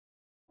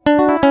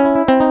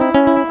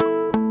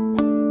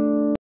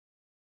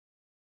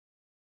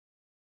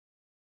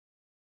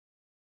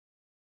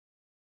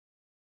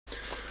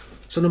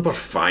So number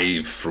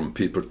 5 from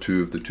paper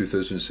 2 of the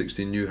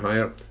 2016 new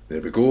hire.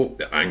 There we go,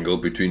 the angle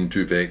between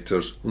two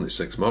vectors, only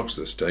 6 marks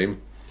this time.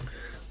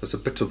 There's a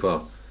bit of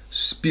a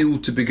spiel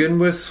to begin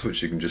with,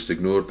 which you can just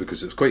ignore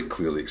because it's quite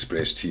clearly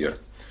expressed here.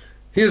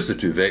 Here's the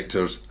two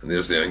vectors, and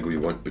there's the angle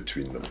you want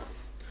between them.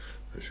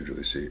 I should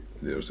really say,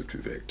 there's the two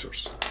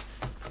vectors.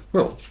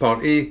 Well,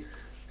 part A,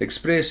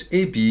 express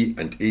AB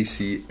and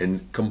AC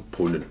in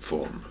component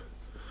form.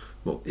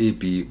 Well,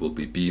 AB will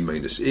be B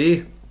minus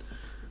A.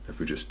 If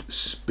we just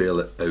spell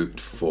it out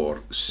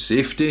for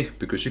safety,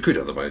 because you could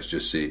otherwise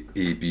just say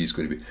AB is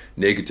going to be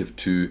negative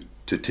 2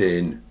 to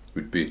 10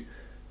 would be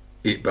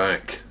 8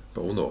 back,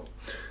 but we'll not.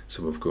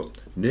 So we've got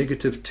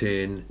negative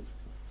 10,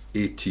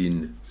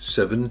 18,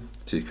 7,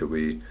 take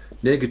away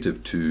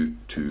negative 2,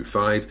 2,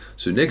 5.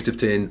 So negative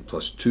 10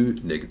 plus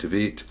 2, negative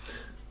 8.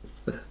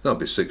 That'll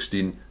be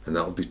 16, and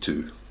that'll be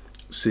 2.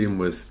 Same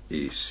with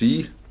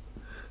AC.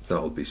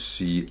 That'll be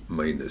C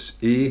minus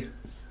A.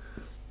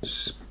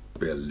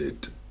 Spell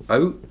it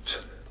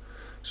out.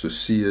 So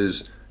C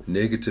is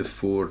negative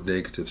 4,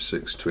 negative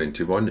 6,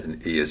 21,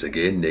 and A is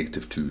again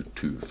negative 2,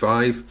 2,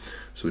 5.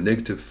 So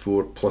negative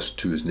 4 plus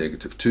 2 is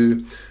negative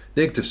 2.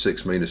 Negative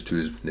 6 minus 2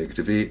 is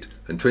negative 8,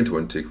 and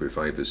 21 take away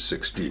 5 is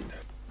 16.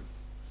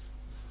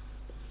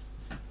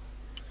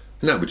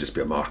 And that would just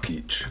be a mark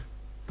each,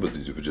 whether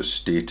it was just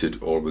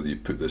stated or whether you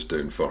put this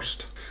down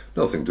first.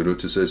 Another thing to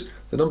notice is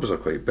the numbers are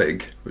quite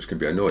big, which can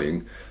be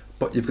annoying,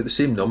 but you've got the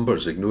same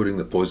numbers, ignoring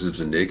the positives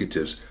and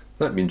negatives.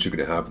 That means you're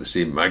going to have the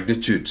same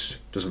magnitudes.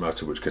 Doesn't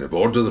matter which kind of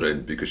order they're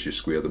in, because you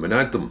square them and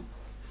add them.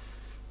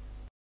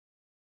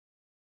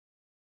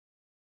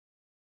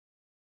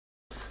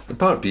 And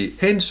part B,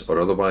 hence or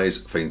otherwise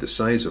find the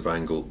size of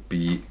angle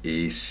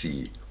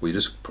BAC. Well, you're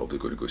just probably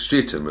going to go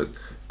straight in with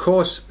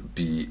cos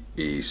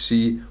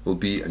BAC will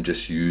be, and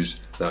just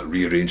use that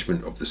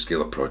rearrangement of the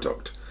scalar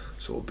product.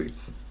 So it'll be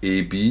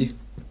AB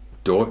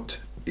dot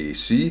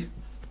AC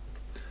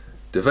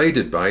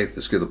divided by the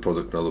scalar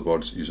product, in other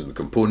words, using the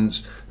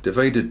components,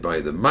 divided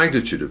by the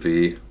magnitude of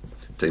A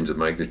times the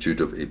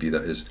magnitude of AB,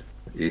 that is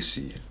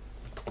AC.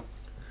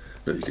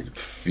 Now you could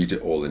feed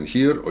it all in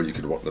here, or you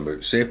can work them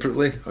out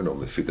separately. I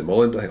normally feed them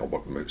all in, but I'll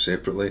work them out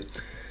separately.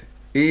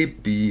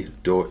 AB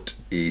dot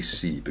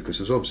AC, because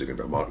there's obviously going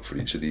to be a mark for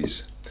each of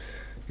these,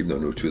 even though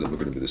no two of them are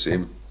going to be the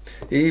same.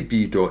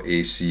 AB dot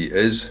AC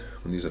is,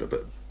 and these are a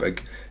bit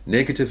big,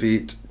 negative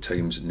 8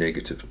 times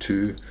negative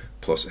 2,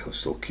 plus, I'll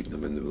still keep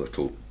them in the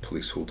little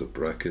placeholder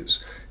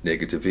brackets,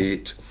 negative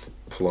 8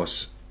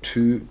 plus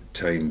 2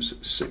 times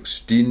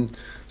 16.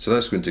 So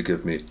that's going to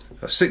give me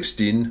a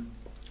 16,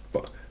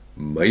 but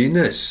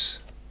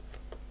minus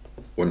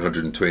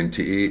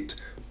 128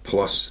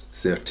 plus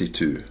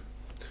 32.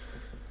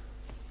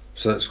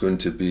 So that's going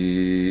to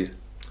be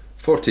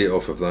 48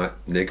 off of that,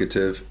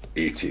 negative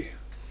 80.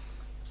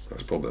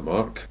 That's probably a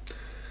mark.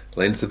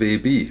 Length of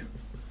AB.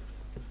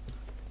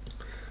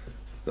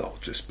 That'll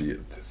just be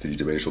the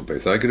three-dimensional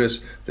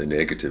Pythagoras, the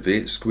negative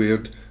 8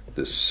 squared,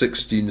 the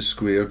 16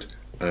 squared,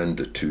 and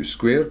the 2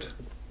 squared.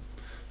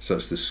 So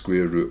that's the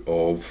square root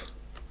of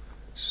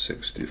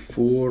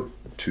 64,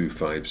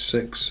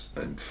 256,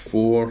 and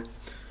 4.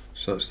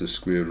 So that's the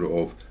square root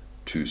of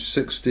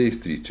 260,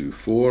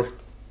 324.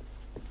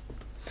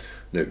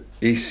 Now,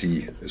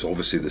 AC is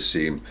obviously the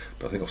same,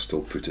 but I think I'll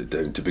still put it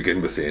down to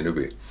begin with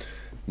anyway.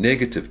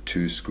 Negative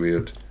 2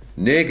 squared,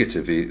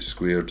 negative 8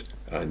 squared,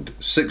 and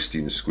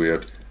 16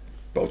 squared,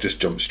 but I'll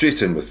just jump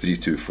straight in with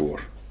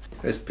 324.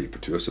 It's paper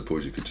 2, I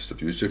suppose you could just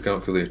have used your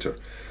calculator.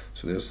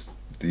 So there's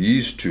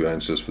these two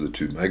answers for the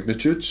two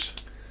magnitudes.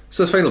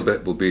 So the final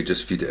bit will be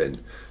just feed it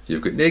in.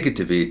 You've got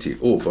negative 80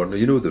 over, now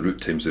you know the root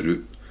times the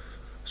root,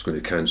 it's going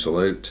to cancel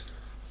out.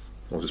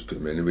 I'll just put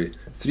them anyway.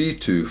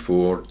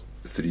 324,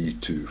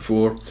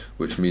 324,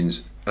 which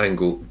means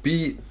angle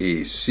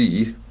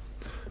BAC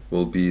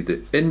will be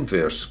the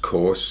inverse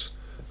cos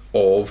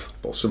of,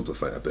 I'll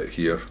simplify it a bit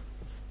here,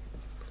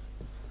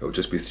 it'll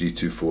just be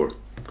 324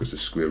 because the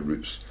square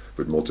roots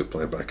would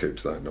multiply back out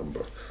to that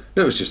number.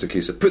 Now it's just a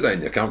case of put that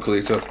in your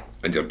calculator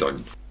and you're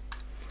done.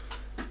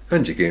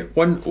 And you get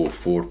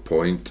 104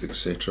 point,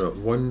 etc.,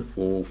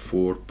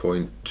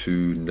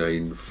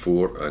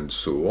 104.294 and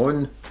so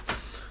on,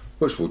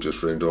 which will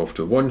just round off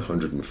to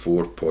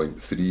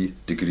 104.3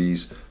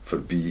 degrees for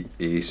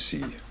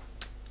BAC.